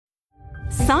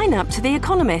Sign up to The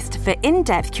Economist for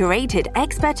in-depth curated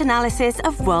expert analysis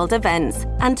of world events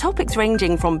and topics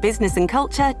ranging from business and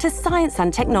culture to science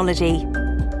and technology.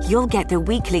 You'll get the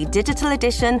weekly digital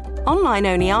edition,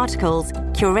 online-only articles,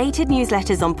 curated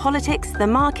newsletters on politics, the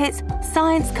markets,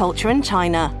 science, culture and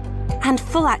China, and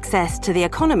full access to The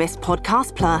Economist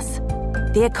Podcast Plus.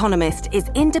 The Economist is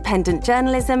independent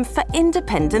journalism for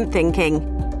independent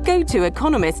thinking. Go to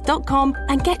economist.com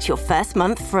and get your first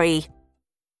month free.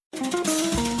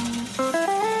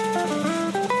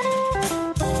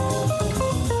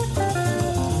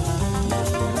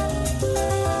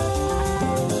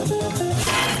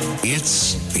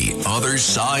 It's The Other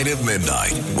Side of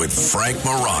Midnight with Frank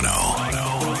Morano.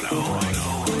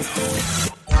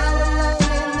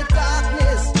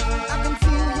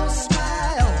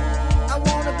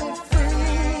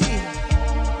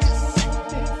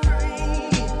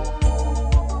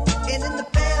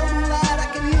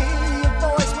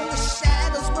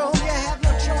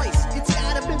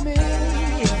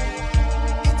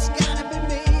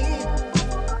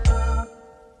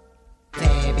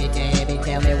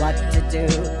 Do.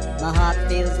 My heart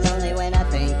feels lonely when I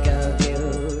think of you.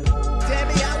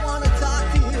 Debbie, I want to talk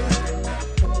to you.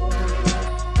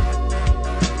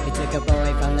 You took a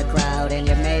boy from the crowd and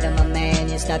you made him a man.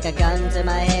 You stuck a gun to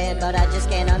my head, but I just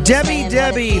can't understand.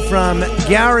 Debbie from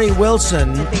Gary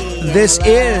Wilson. This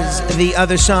is The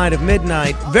Other Side of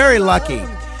Midnight. Very lucky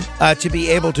to be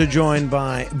able to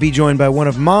be joined by one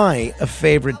of my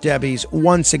favorite Debbies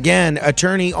once again,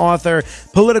 attorney, author,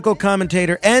 political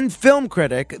commentator, and film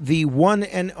critic, the one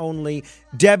and only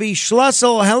Debbie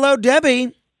Schlussel. Hello,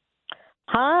 Debbie.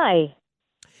 Hi.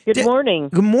 Good morning.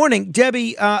 Good morning,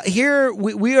 Debbie. Here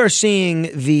we are seeing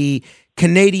the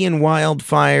Canadian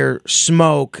wildfire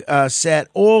smoke set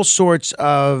all sorts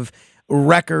of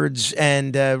records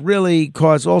and really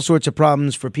cause all sorts of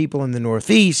problems for people in the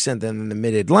Northeast and then in the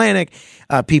Mid-Atlantic.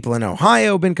 People in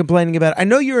Ohio have been complaining about it. I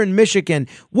know you're in Michigan.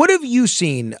 What have you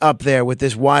seen up there with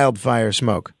this wildfire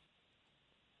smoke?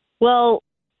 Well,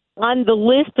 on the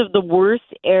list of the worst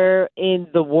air in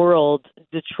the world,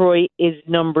 Detroit is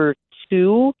number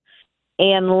 2.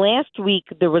 And last week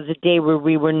there was a day where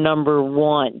we were number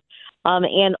 1.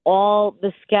 And all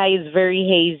the sky is very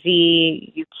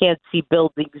hazy. You can't see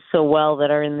buildings so well that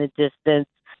are in the distance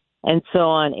and so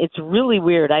on. It's really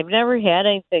weird. I've never had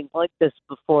anything like this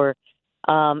before.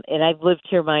 And I've lived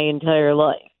here my entire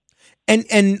life.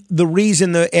 And the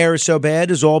reason the air is so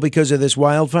bad is all because of this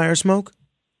wildfire smoke?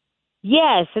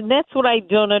 Yes. And that's what I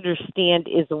don't understand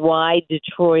is why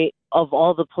Detroit, of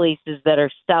all the places that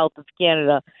are south of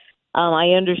Canada, I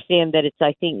understand that it's,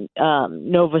 I think,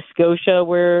 Nova Scotia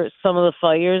where some of the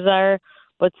fires are.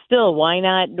 But still, why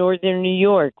not northern New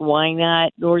York? Why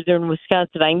not northern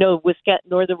Wisconsin? I know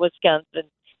northern Wisconsin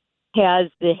has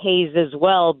the haze as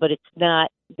well, but it's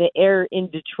not. The air in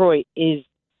Detroit is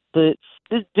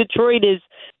Detroit is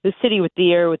the city with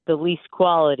the air with the least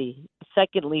quality,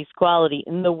 second least quality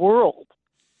in the world.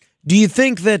 Do you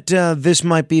think that this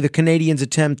might be the Canadians'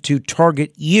 attempt to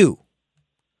target you?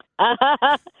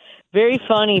 Very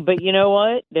funny, but you know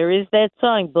what? There is that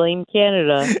song, Blame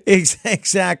Canada.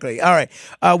 Exactly. All right.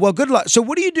 Well, good luck. So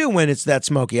what do you do when it's that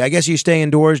smoky? I guess you stay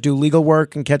indoors, do legal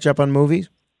work, and catch up on movies?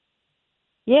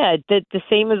 Yeah, the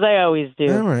same as I always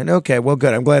do. All right. Okay. Well,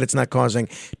 good. I'm glad it's not causing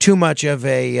too much of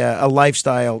a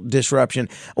lifestyle disruption.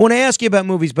 I want to ask you about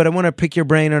movies, but I want to pick your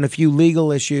brain on a few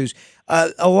legal issues.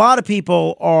 A lot of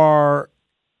people are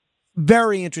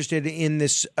very interested in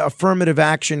this affirmative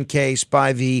action case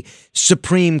by the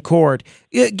Supreme Court.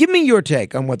 Give me your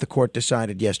take on what the court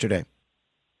decided yesterday.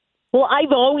 Well,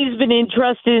 I've always been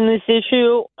interested in this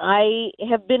issue. I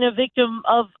have been a victim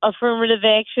of affirmative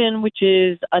action, which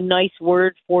is a nice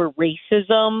word for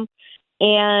racism.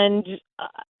 And,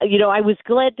 I was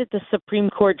glad that the Supreme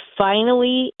Court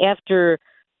finally, after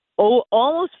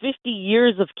almost 50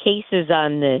 years of cases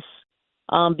on this,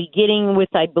 beginning with,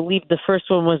 I believe the first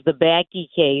one was the Bakke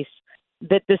case,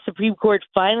 that the Supreme Court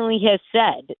finally has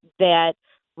said that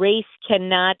race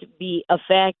cannot be a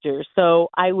factor. So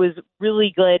I was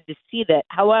really glad to see that.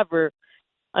 However,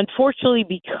 unfortunately,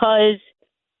 because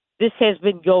this has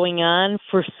been going on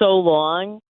for so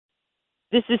long,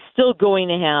 this is still going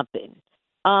to happen.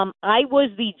 I was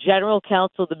the general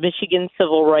counsel of the Michigan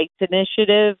Civil Rights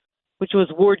Initiative, which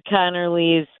was Ward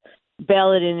Connerly's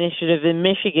ballot initiative in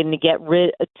Michigan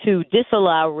to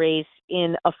disallow race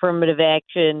in affirmative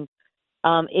action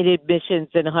in admissions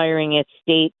and hiring at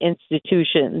state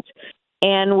institutions.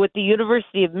 And what the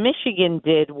University of Michigan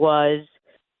did was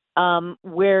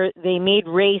where they made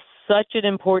race such an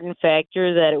important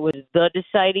factor that it was the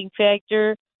deciding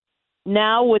factor.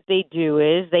 Now what they do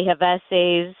is they have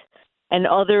essays and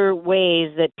other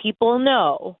ways that people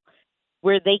know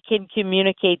where they can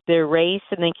communicate their race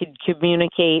and they can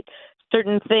communicate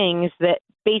certain things that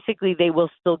basically they will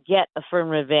still get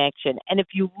affirmative action. And if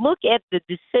you look at the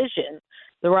decision,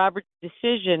 the Roberts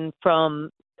decision from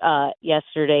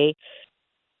yesterday,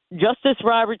 Justice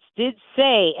Roberts did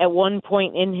say at one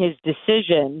point in his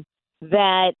decision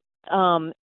that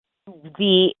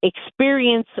the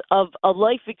experience of a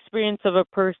life experience of a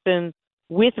person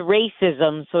with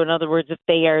racism, so in other words, if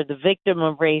they are the victim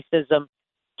of racism,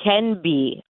 can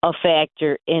be a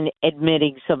factor in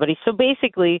admitting somebody. So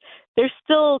basically, they're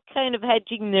still kind of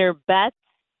hedging their bets.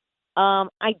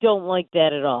 I don't like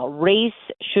that at all. Race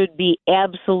should be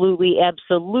absolutely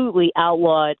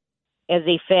outlawed as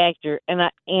a factor,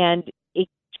 and it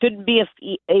shouldn't be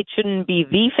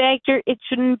the factor. It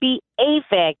shouldn't be a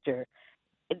factor.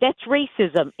 That's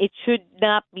racism. It should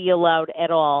not be allowed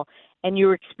at all. And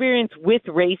your experience with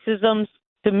racism,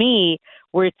 to me,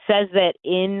 where it says that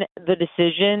in the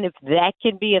decision, if that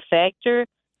can be a factor,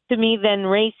 to me, then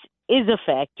race is a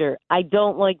factor. I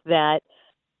don't like that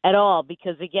at all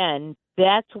because, again,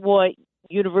 that's what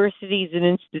universities and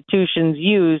institutions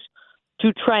use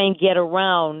to try and get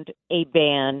around a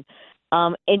ban.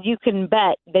 And you can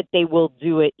bet that they will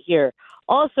do it here.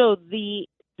 Also, the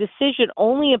decision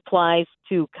only applies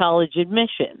to college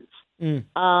admissions.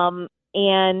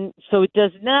 And so it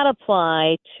does not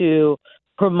apply to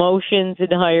promotions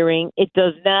and hiring. It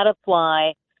does not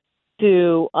apply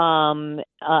to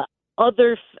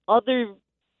other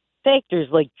factors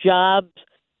like jobs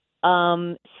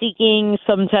seeking.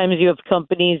 Sometimes you have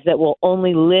companies that will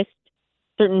only list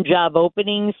certain job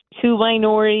openings to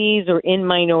minorities or in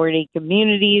minority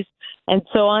communities and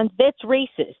so on. That's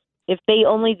racist. If they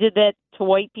only did that to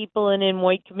white people and in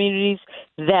white communities,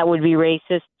 that would be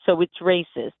racist. So it's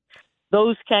racist.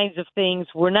 Those kinds of things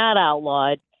were not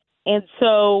outlawed. And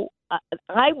so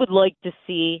I would like to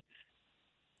see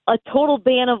a total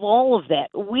ban of all of that.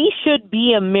 We should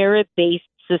be a merit-based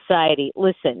society.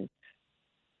 Listen,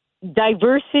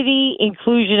 diversity,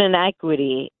 inclusion, and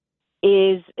equity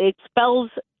it spells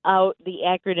out the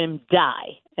acronym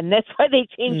DIE, and that's why they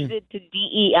changed it to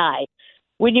DEI.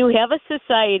 When you have a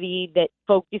society that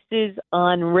focuses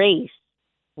on race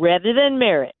rather than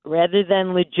merit, rather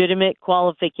than legitimate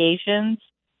qualifications,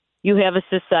 you have a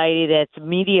society that's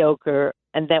mediocre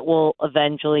and that will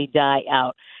eventually die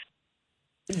out.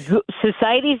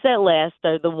 Societies that last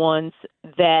are the ones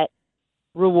that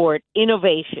reward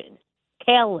innovation,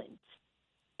 talent,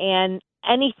 and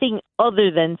anything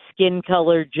other than skin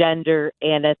color, gender,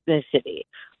 and ethnicity.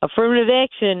 Affirmative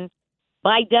action,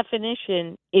 by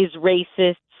definition, is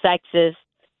racist, sexist,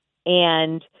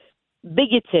 and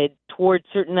bigoted towards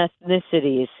certain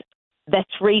ethnicities. That's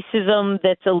racism,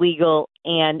 that's illegal,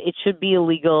 and it should be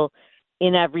illegal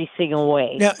in every single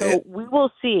way. Now, so we will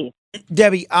see.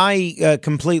 Debbie, I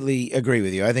completely agree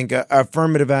with you. I think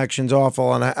affirmative action's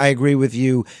awful, and I agree with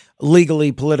you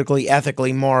legally, politically,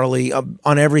 ethically, morally,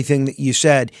 on everything that you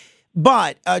said.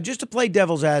 But just to play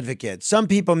devil's advocate, some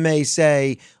people may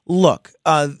say, look,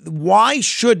 why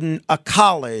shouldn't a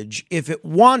college, if it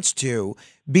wants to,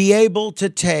 be able to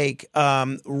take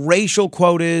racial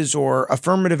quotas or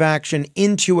affirmative action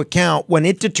into account when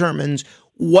it determines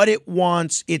what it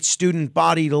wants its student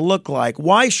body to look like?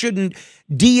 Why shouldn't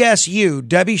DSU,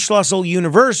 Debbie Schlussel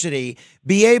University,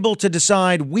 be able to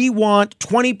decide we want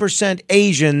 20%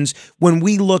 Asians when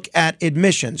we look at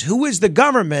admissions? Who is the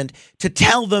government to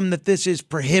tell them that this is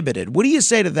prohibited? What do you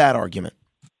say to that argument?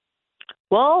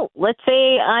 Well, let's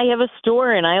say I have a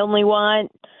store and I only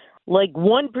want like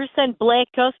 1% black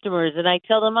customers, and I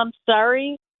tell them, I'm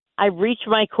sorry, I've reached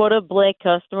my quota of black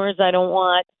customers. I don't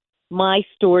want my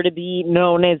store to be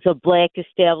known as a black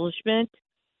establishment.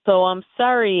 So I'm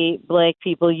sorry, black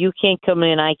people, you can't come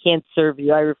in. I can't serve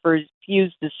you. I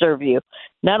refuse to serve you.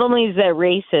 Not only is that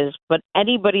racist, but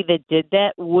anybody that did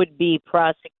that would be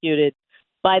prosecuted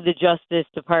by the Justice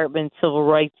Department Civil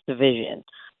Rights Division.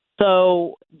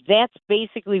 So that's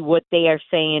basically what they are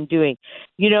saying and doing.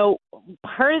 You know,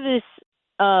 part of this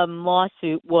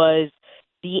lawsuit was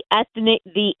the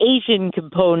Asian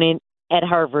component at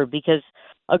Harvard, because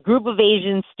a group of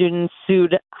Asian students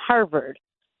sued Harvard.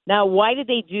 Now, why did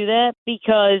they do that?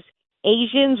 Because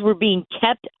Asians were being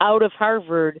kept out of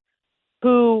Harvard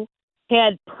who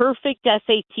had perfect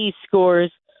SAT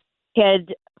scores,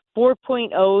 had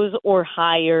 4.0s or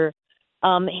higher,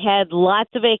 had lots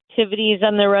of activities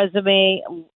on their resume,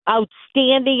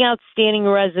 outstanding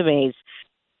resumes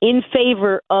in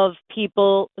favor of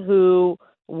people who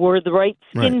were the right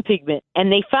skin pigment.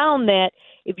 And they found that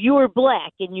if you were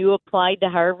black and you applied to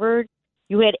Harvard,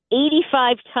 you had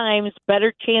 85 times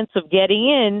better chance of getting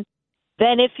in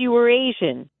than if you were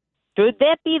Asian. Should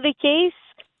that be the case?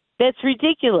 That's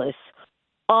ridiculous.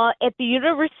 At the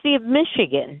University of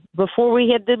Michigan, before we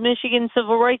had the Michigan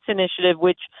Civil Rights Initiative,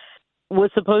 which was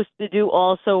supposed to do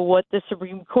also what the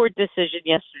Supreme Court decision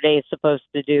yesterday is supposed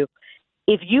to do,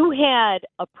 if you had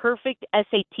a perfect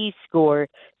SAT score,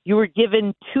 you were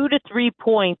given 2 to 3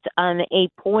 points on a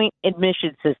point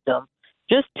admission system.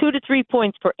 Just 2 to 3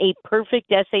 points for a perfect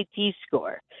SAT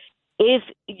score. If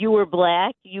you were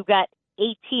black, you got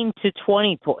 18 to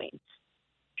 20 points.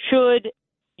 Should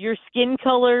your skin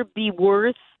color be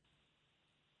worth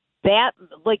that,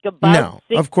 like about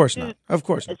No, of course not. Of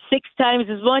course not. 6 times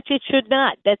as much? It should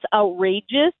not. That's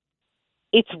outrageous.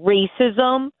 It's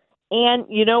racism. And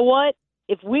you know what?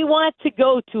 If we want to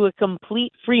go to a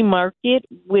complete free market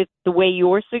with the way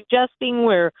you're suggesting,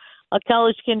 where a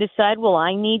college can decide, well,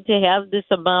 I need to have this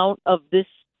amount of this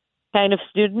kind of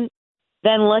student,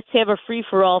 then let's have a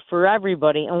free-for-all for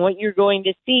everybody. And what you're going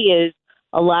to see is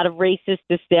a lot of racist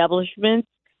establishments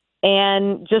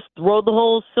and just throw the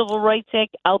whole Civil Rights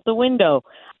Act out the window.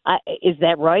 Is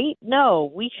that right?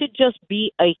 No. We should just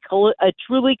be a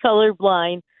truly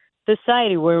colorblind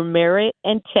society where merit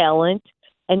and talent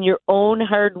and your own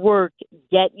hard work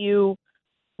get you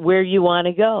where you want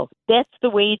to go. That's the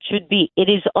way it should be. It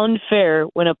is unfair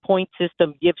when a point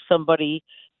system gives somebody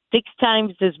 6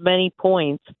 times as many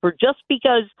points for just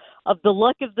because of the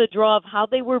luck of the draw of how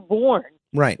they were born,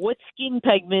 Right. what skin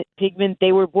pigment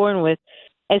they were born with,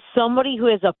 as somebody who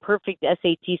has a perfect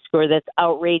SAT score. That's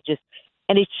outrageous.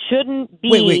 And it shouldn't be.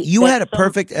 Wait, you had a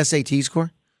perfect SAT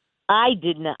score? I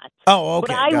did not. Oh,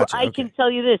 okay. But Gotcha. I Okay. can tell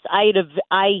you this. I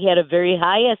had a very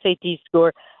high SAT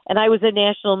score, and I was a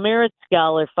National Merit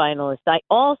Scholar finalist.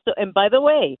 And by the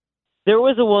way, there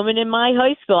was a woman in my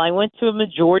high school. I went to a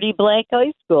majority black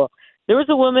high school. There was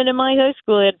a woman in my high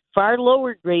school that had far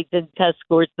lower grades and test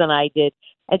scores than I did,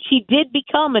 and she did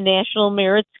become a National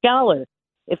Merit Scholar.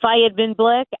 If I had been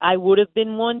black, I would have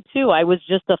been one too. I was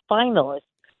just a finalist,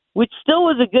 which still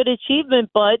was a good achievement.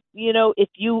 But, you know, if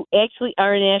you actually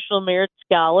are a National Merit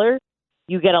Scholar,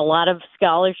 you get a lot of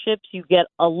scholarships. You get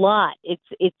a lot. It's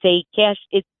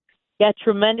got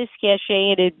tremendous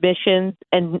cachet in admissions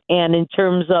and in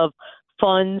terms of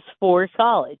funds for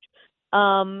college.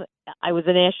 I was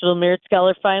a National Merit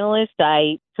Scholar finalist.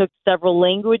 I took several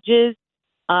languages.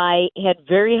 I had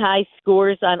very high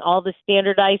scores on all the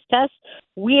standardized tests.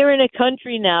 We are in a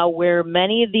country now where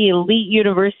many of the elite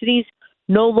universities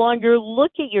no longer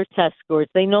look at your test scores.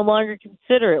 They no longer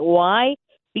consider it. Why?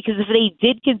 Because if they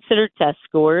did consider test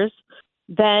scores,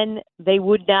 then they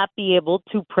would not be able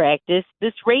to practice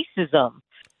this racism.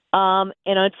 And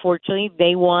unfortunately,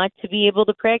 they want to be able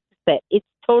to practice that. It's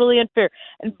totally unfair.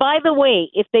 And by the way,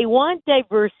 if they want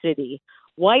diversity,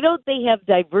 why don't they have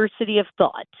diversity of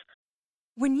thought?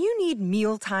 When you need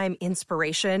mealtime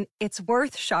inspiration, it's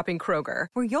worth shopping Kroger,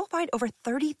 where you'll find over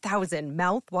 30,000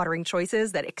 mouth-watering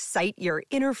choices that excite your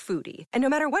inner foodie. And no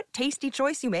matter what tasty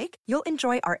choice you make, you'll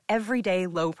enjoy our everyday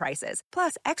low prices,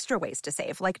 plus extra ways to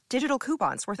save, like digital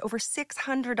coupons worth over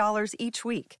 $600 each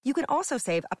week. You can also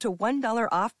save up to $1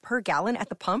 off per gallon at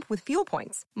the pump with fuel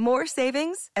points. More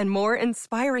savings and more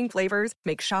inspiring flavors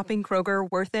make shopping Kroger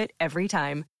worth it every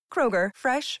time. Kroger,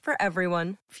 fresh for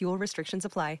everyone. Fuel restrictions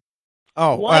apply.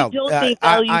 Oh, Why well, don't they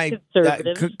value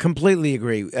conservatives? Completely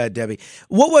agree, Debbie.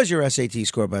 What was your SAT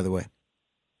score, by the way?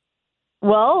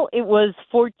 Well, it was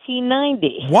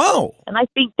 1490. Whoa. And I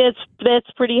think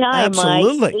that's pretty high.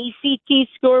 Absolutely. My ACT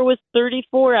score was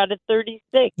 34 out of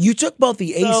 36. You took both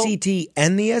the ACT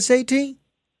and the SAT?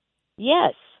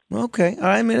 Yes. Okay.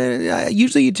 I mean,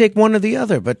 usually you take one or the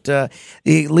other, but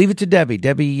leave it to Debbie.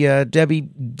 Debbie,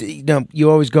 you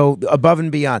always go above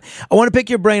and beyond. I want to pick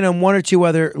your brain on one or two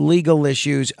other legal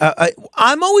issues.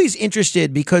 I'm always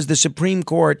interested because the Supreme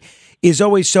Court is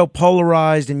always so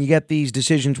polarized, and you get these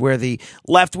decisions where the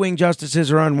left-wing justices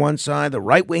are on one side, the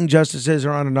right-wing justices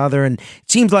are on another, and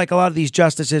it seems like a lot of these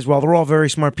justices, while they're all very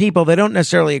smart people, they don't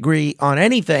necessarily agree on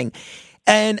anything.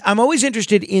 And I'm always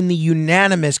interested in the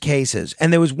unanimous cases.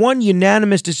 And there was one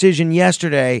unanimous decision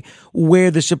yesterday where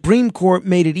the Supreme Court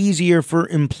made it easier for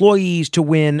employees to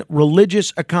win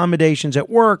religious accommodations at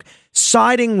work,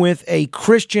 siding with a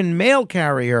Christian mail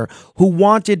carrier who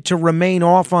wanted to remain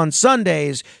off on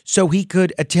Sundays so he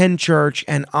could attend church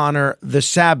and honor the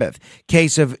Sabbath.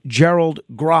 Case of Gerald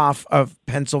Groff of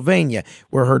Pennsylvania.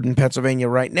 We're heard in Pennsylvania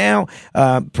right now.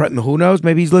 Who knows?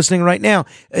 Maybe he's listening right now.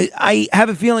 I have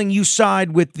a feeling you side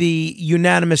with the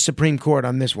unanimous Supreme Court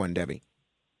on this one, Debbie.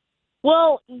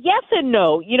 Well, yes and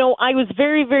no. You know, I was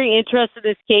very, very interested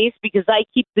in this case because I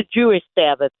keep the Jewish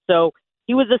Sabbath. So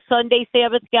he was a Sunday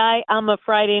Sabbath guy. I'm a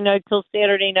Friday night till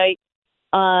Saturday night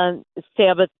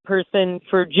Sabbath person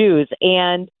for Jews.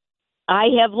 And I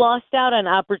have lost out on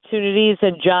opportunities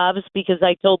and jobs because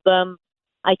I told them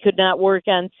I could not work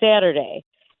on Saturday.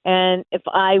 And if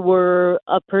I were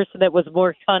a person that was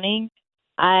more cunning,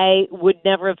 I would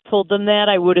never have told them that.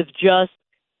 I would have just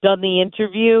done the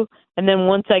interview. And then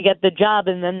once I get the job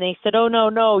and then they said, oh,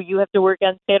 no, you have to work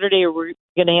on Saturday or we're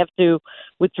going to have to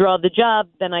withdraw the job,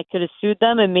 then I could have sued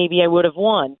them and maybe I would have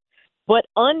won. But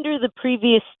under the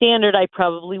previous standard, I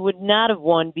probably would not have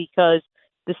won because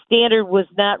the standard was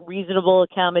not reasonable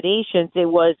accommodations. It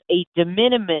was a de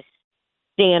minimis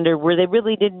standard where they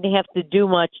really didn't have to do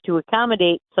much to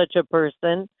accommodate such a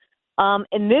person.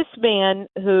 And this man,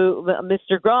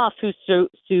 Mr. Groff, who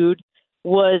sued,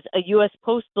 was a U.S.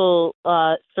 Postal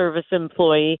Service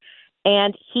employee,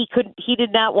 and he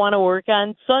did not want to work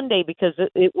on Sunday because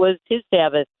it was his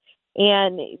Sabbath.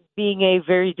 And being a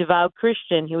very devout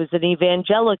Christian, he was an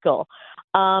evangelical,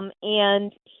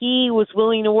 and he was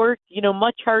willing to work,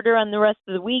 much harder on the rest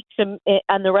of the week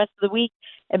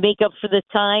and make up for the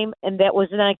time, and that was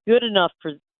not good enough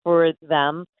for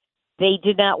them. They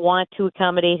did not want to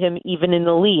accommodate him even in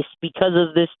the least because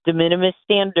of this de minimis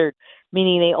standard,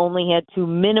 meaning they only had to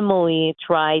minimally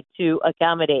try to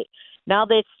accommodate. Now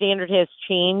that standard has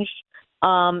changed,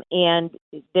 and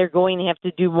they're going to have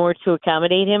to do more to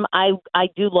accommodate him. I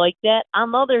do like that.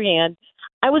 On the other hand,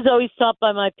 I was always taught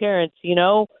by my parents,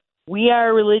 we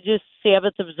are religious,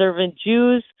 Sabbath observant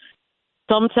Jews.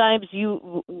 Sometimes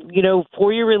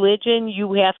for your religion,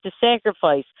 you have to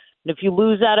sacrifice. And if you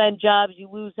lose out on jobs, you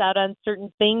lose out on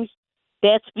certain things.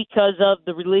 That's because of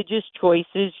the religious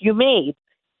choices you made.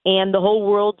 And the whole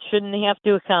world shouldn't have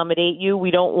to accommodate you.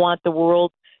 We don't want the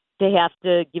world to have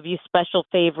to give you special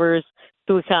favors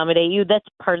to accommodate you. That's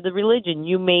part of the religion.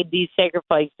 You made these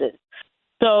sacrifices.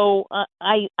 So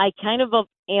I kind of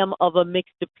am of a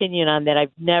mixed opinion on that.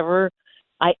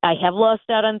 I have lost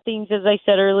out on things, as I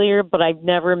said earlier, but I've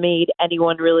never made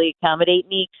anyone really accommodate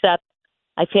me, except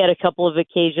I've had a couple of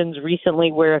occasions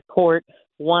recently where a court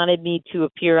wanted me to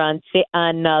appear on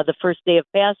the first day of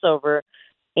Passover,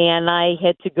 and I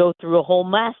had to go through a whole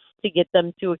mess to get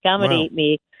them to accommodate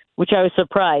me, which I was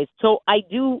surprised. So I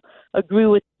do agree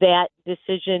with that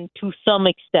decision to some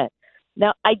extent.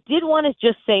 Now, I did want to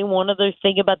just say one other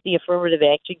thing about the affirmative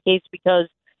action case, because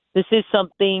this is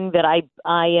something that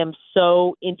I am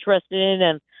so interested in,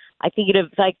 and I think it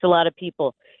affects a lot of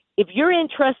people. If you're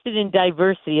interested in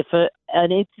diversity, if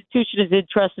an institution is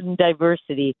interested in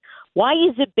diversity, why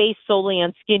is it based solely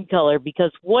on skin color?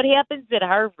 Because what happens at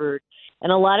Harvard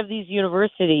and a lot of these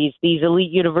universities, these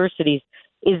elite universities,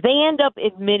 is they end up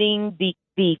admitting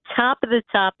the top of the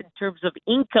top in terms of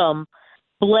income,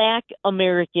 Black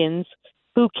Americans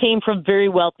who came from very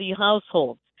wealthy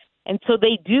households. And so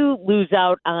they do lose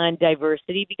out on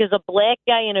diversity because a Black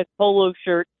guy in a polo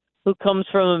shirt who comes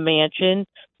from a mansion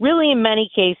really in many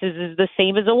cases is the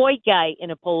same as a white guy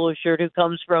in a polo shirt who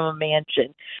comes from a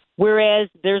mansion. Whereas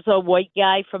there's a white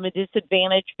guy from a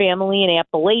disadvantaged family in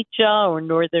Appalachia or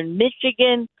northern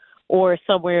Michigan or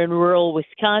somewhere in rural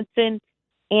Wisconsin,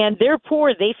 and they're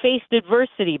poor. They faced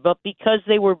adversity, but because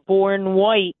they were born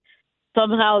white,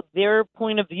 somehow their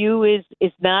point of view is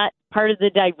not part of the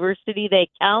diversity that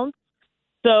counts.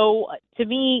 So to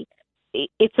me,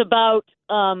 it's about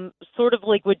sort of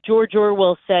like what George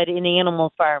Orwell said in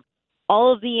Animal Farm.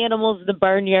 All of the animals in the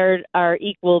barnyard are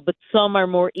equal, but some are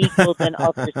more equal than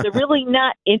others. They're really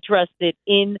not interested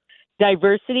in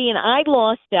diversity. And I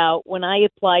lost out when I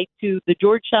applied to the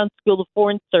Georgetown School of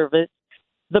Foreign Service.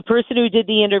 The person who did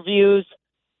the interviews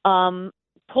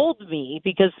told me,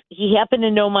 because he happened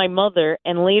to know my mother,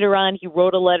 and later on he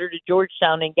wrote a letter to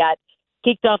Georgetown and got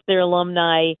kicked off their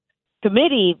alumni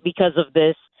committee because of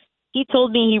this. He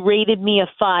told me he rated me a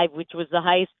 5, which was the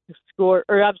highest score,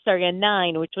 or I'm sorry, a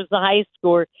 9, which was the highest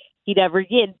score he'd ever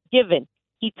given.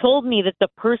 He told me that the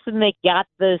person that got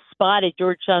the spot at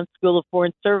Georgetown School of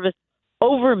Foreign Service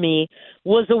over me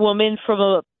was a woman from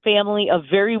a family of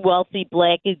very wealthy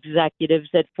Black executives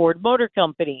at Ford Motor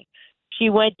Company. She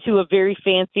went to a very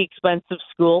fancy, expensive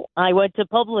school. I went to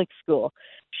public school.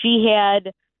 She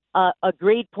had a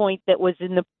grade point that was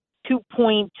in the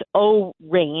 2.0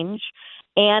 range,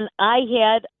 and I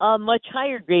had a much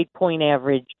higher grade point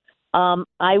average.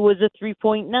 I was a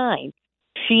 3.9.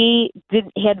 She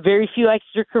had very few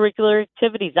extracurricular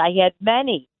activities. I had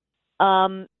many.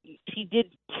 She did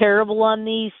terrible on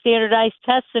the standardized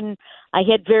tests, and I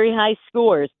had very high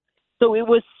scores. So it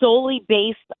was solely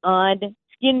based on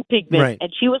skin pigment. Right.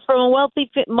 And she was from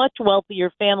a much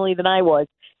wealthier family than I was.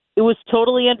 It was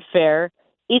totally unfair.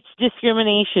 It's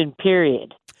discrimination,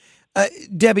 period.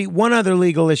 Debbie, one other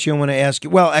legal issue I want to ask you.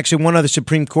 Well, actually, one other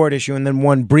Supreme Court issue and then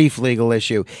one brief legal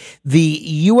issue. The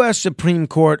U.S. Supreme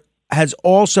Court has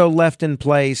also left in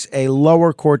place a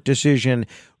lower court decision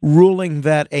ruling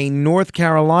that a North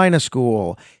Carolina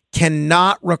school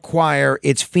cannot require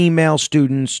its female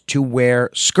students to wear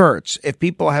skirts. If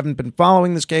people haven't been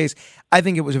following this case, I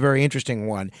think it was a very interesting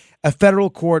one. A federal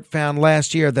court found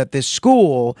last year that this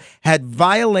school had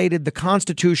violated the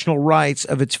constitutional rights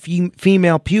of its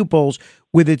female pupils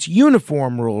with its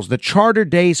uniform rules. The charter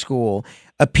day school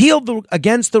appealed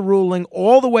against the ruling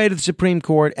all the way to the Supreme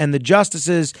Court, and the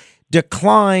justices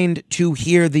declined to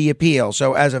hear the appeal.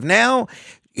 So as of now,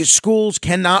 schools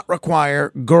cannot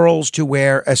require girls to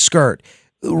wear a skirt.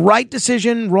 Right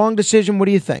decision, wrong decision? What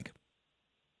do you think?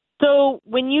 So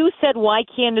when you said, why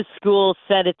can't a school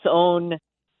set its own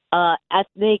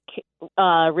ethnic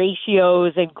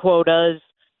ratios and quotas,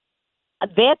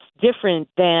 that's different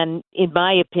than, in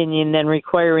my opinion, than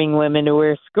requiring women to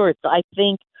wear skirts. I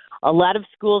think a lot of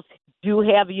schools do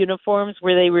have uniforms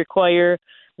where they require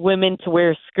women to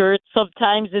wear skirts.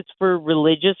 Sometimes it's for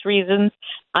religious reasons.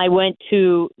 I went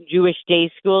to Jewish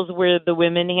day schools where the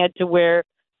women had to wear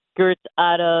skirts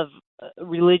out of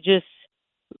religious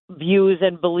views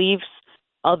and beliefs.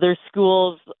 Other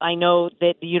schools, I know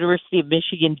that the University of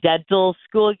Michigan Dental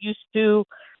School used to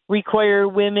require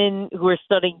women who are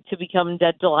studying to become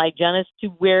dental hygienists to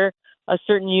wear a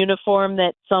certain uniform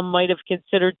that some might have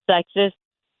considered sexist.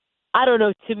 I don't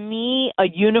know. To me, a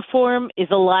uniform is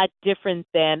a lot different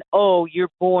than, oh,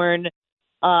 you're born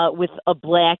with a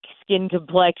black skin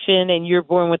complexion and you're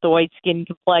born with a white skin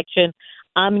complexion.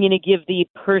 I'm going to give the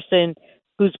person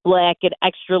who's black an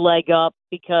extra leg up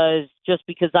because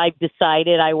I've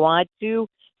decided I want to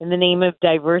in the name of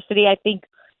diversity. I think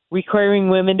requiring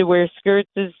women to wear skirts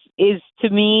is to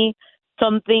me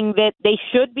something that they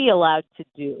should be allowed to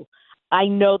do. I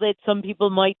know that some people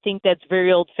might think that's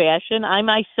very old-fashioned. I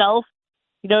myself,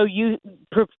 you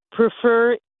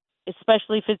prefer,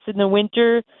 especially if it's in the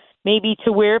winter, maybe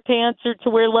to wear pants or to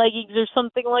wear leggings or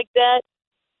something like that.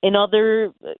 In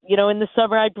the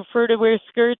summer, I prefer to wear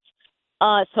skirts.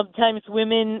 Sometimes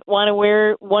women want to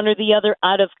wear one or the other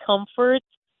out of comfort,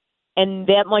 and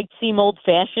that might seem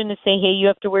old-fashioned to say, hey, you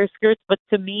have to wear skirts. But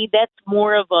to me, that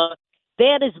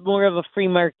is more of a free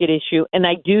market issue, and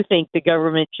I do think the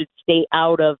government should stay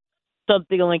out of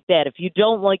something like that. If you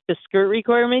don't like the skirt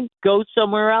requirement, go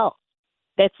somewhere else.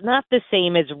 That's not the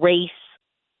same as race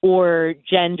or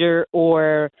gender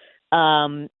or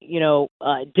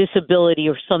disability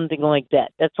or something like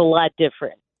that. That's a lot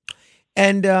different.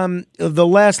 And the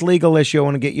last legal issue I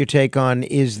want to get your take on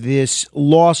is this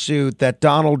lawsuit that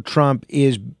Donald Trump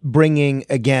is bringing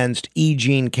against E.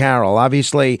 Jean Carroll.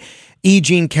 Obviously, E.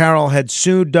 Jean Carroll had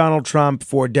sued Donald Trump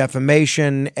for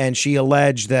defamation, and she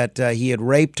alleged that he had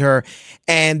raped her.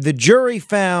 And the jury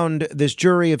this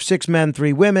jury of 6 men,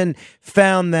 3 women,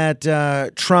 found that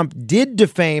Trump did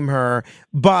defame her,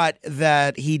 but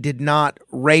that he did not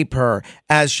rape her,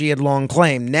 as she had long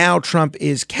claimed. Now Trump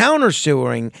is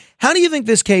countersuing. How do you think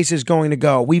this case is going to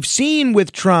go? We've seen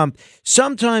with Trump,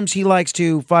 sometimes he likes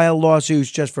to file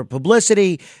lawsuits just for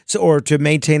publicity or to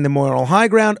maintain the moral high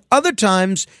ground. Other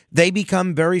times, they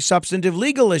become very substantive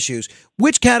legal issues.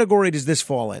 Which category does this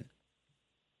fall in?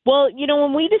 Well,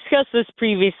 when we discussed this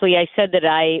previously, I said that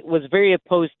I was very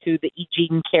opposed to the E.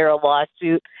 Jean Carroll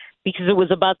lawsuit because it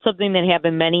was about something that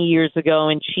happened many years ago,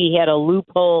 and she had a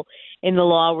loophole in the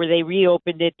law where they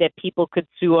reopened it that people could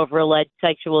sue over alleged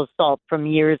sexual assault from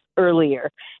years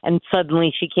earlier. And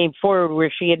suddenly she came forward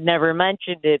where she had never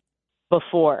mentioned it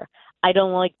before. I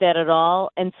don't like that at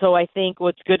all. And so I think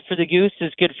what's good for the goose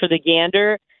is good for the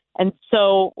gander. And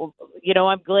so,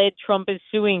 I'm glad Trump is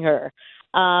suing her.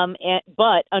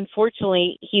 But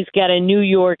unfortunately, he's got a New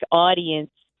York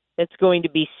audience that's going to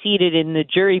be seated in the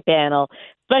jury panel,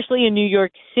 especially a New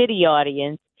York City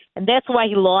audience. And that's why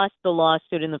he lost the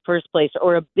lawsuit in the first place,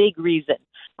 or a big reason.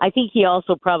 I think he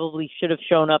also probably should have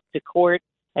shown up to court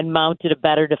and mounted a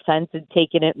better defense and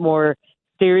taken it more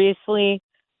seriously.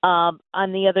 On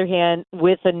the other hand,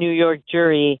 with a New York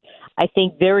jury, I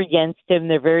think they're against him.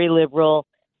 They're very liberal.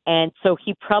 And so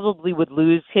he probably would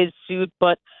lose his suit.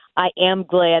 But I am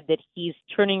glad that he's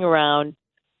turning around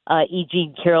E.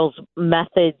 Jean Carroll's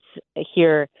methods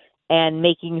here and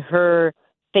making her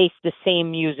face the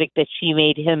same music that she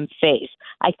made him face.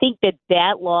 I think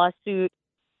that lawsuit,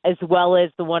 as well as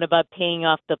the one about paying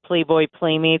off the Playboy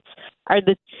Playmates, are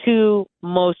the two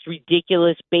most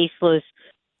ridiculous, baseless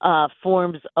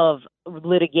forms of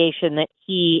litigation that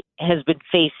he has been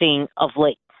facing of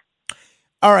late.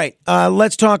 All right,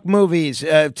 let's talk movies.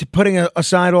 Putting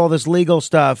aside all this legal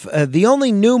stuff, the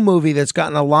only new movie that's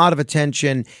gotten a lot of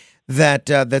attention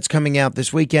that's coming out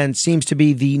this weekend seems to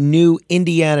be the new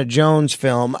Indiana Jones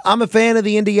film. I'm a fan of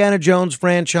the Indiana Jones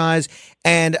franchise,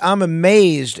 and I'm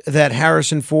amazed that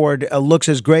Harrison Ford looks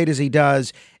as great as he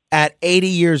does at 80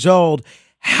 years old.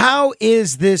 How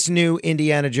is this new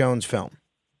Indiana Jones film?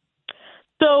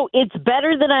 So it's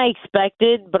better than I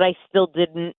expected, but I still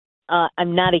didn't.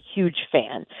 I'm not a huge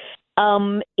fan.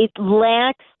 It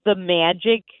lacks the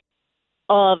magic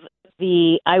of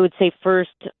I would say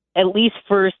at least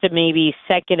first and maybe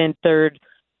second and third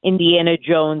Indiana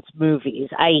Jones movies.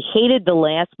 I hated the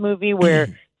last movie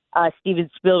where Steven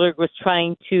Spielberg was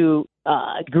trying to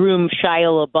groom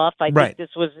Shia LaBeouf. I think this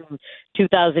was in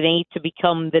 2008 to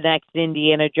become the next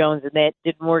Indiana Jones, and that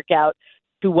didn't work out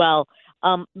too well.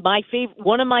 One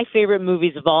of my favorite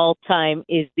movies of all time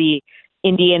is the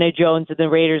Indiana Jones and the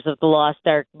Raiders of the Lost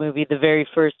Ark movie, the very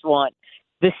first one.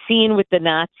 The scene with the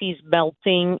Nazis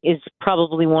melting is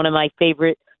probably one of my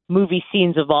favorite movie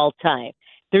scenes of all time.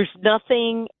 There's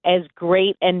nothing as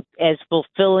great and as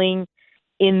fulfilling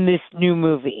in this new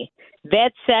movie.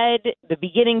 That said, the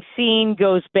beginning scene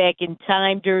goes back in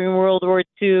time during World War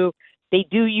II. They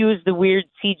do use the weird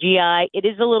CGI. It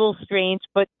is a little strange,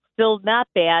 but still not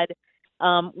bad,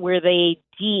 where they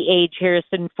de-age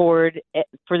Harrison Ford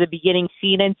for the beginning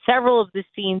scene and several of the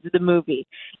scenes of the movie.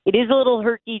 It is a little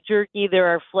herky-jerky. There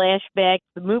are flashbacks.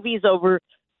 The movie is over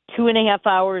 2.5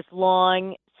 hours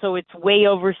long, so it's way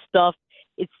overstuffed.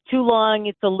 It's too long.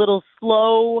 It's a little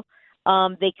slow.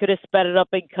 They could have sped it up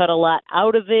and cut a lot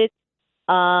out of it.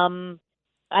 I'm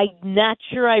not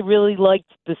sure I really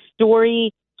liked the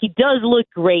story. He does look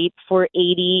great for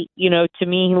 80. To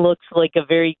me, he looks like a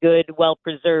very good,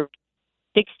 well-preserved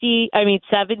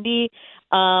 70.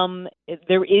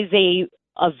 There is a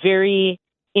very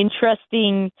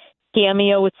interesting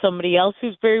cameo with somebody else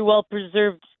who's very well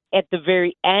preserved at the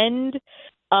very end.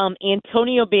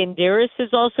 Antonio Banderas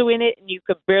is also in it, and you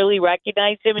could barely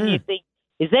recognize him, and you think,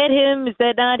 is that him? Is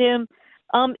that not him?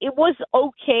 It was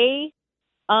okay.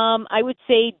 I would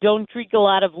say don't drink a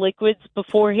lot of liquids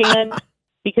beforehand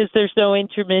because there's no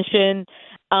intermission,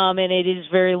 and it is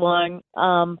very long.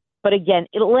 But again,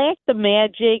 it lacked the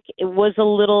magic. It was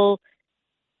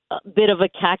a bit of a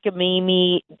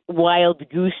cockamamie wild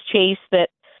goose chase that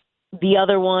the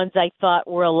other ones I thought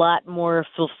were a lot more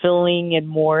fulfilling and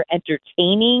more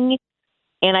entertaining.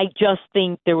 And I just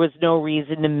think there was no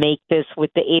reason to make this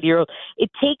with the 80-year-old.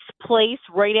 It takes place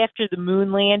right after the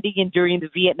moon landing and during the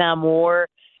Vietnam War.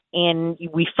 And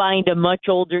we find a much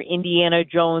older Indiana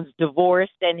Jones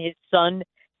divorced, and his son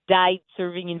died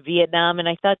serving in Vietnam. And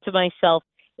I thought to myself,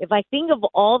 if I think of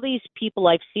all these people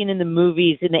I've seen in the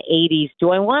movies in the 80s,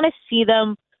 do I want to see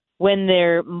them when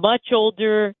they're much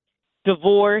older,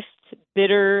 divorced,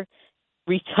 bitter,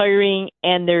 retiring,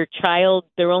 and their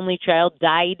only child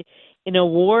died in a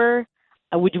war?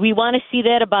 Would we want to see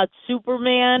that about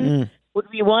Superman? Would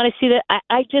we want to see that?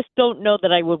 I just don't know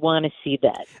that I would want to see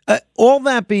that. All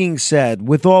that being said,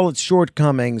 with all its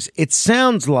shortcomings, it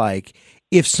sounds like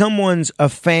if someone's a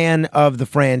fan of the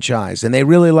franchise and they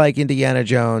really like Indiana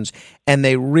Jones and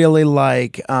they really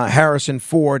like Harrison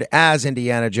Ford as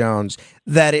Indiana Jones,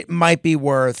 that it might be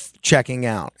worth checking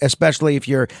out, especially if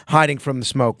you're hiding from the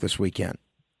smoke this weekend.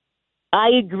 I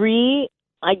agree.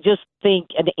 I just think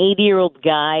an 80-year-old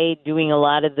guy doing a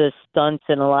lot of the stunts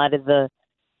and a lot of the,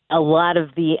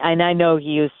 and I know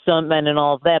he was stuntman and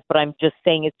all of that, but I'm just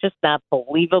saying it's just not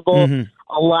believable.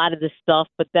 A lot of the stuff,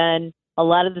 but then a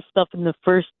lot of the stuff in the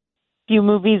first few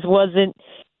movies wasn't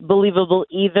believable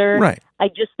either. Right. I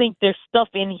just think there's stuff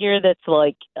in here that's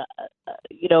like,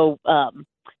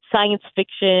 science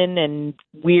fiction and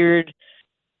weird.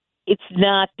 It's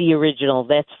not the original,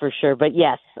 that's for sure. But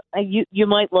yes, you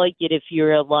might like it if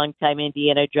you're a longtime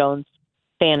Indiana Jones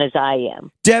fan as I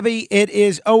am. Debbie, it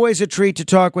is always a treat to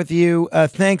talk with you.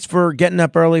 Thanks for getting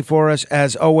up early for us,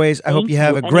 as always. I hope you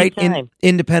have a great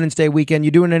Independence Day weekend.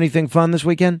 You doing anything fun this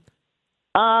weekend?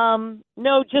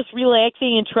 No, just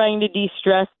relaxing and trying to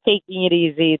de-stress, taking it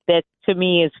easy. That, to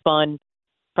me, is fun.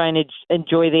 Trying to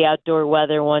enjoy the outdoor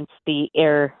weather once the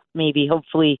air maybe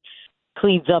hopefully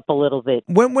cleans up a little bit.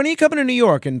 When are you coming to New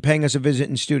York and paying us a visit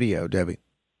in studio, Debbie?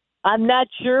 I'm not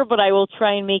sure, but I will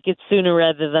try and make it sooner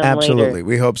rather than later. Absolutely.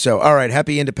 We hope so. All right.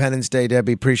 Happy Independence Day,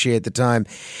 Debbie. Appreciate the time.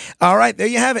 All right. There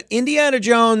you have it. Indiana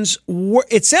Jones.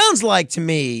 It sounds like to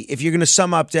me, if you're going to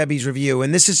sum up Debbie's review,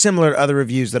 and this is similar to other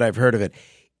reviews that I've heard of it,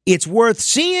 it's worth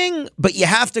seeing, but you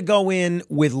have to go in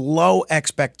with low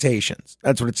expectations.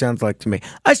 That's what it sounds like to me.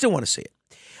 I still want to see it.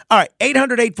 All right,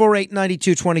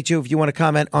 800-848-9222 if you want to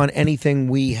comment on anything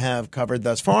we have covered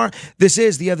thus far. This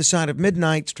is The Other Side of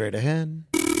Midnight. Straight ahead.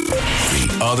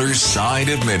 The Other Side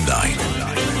of Midnight.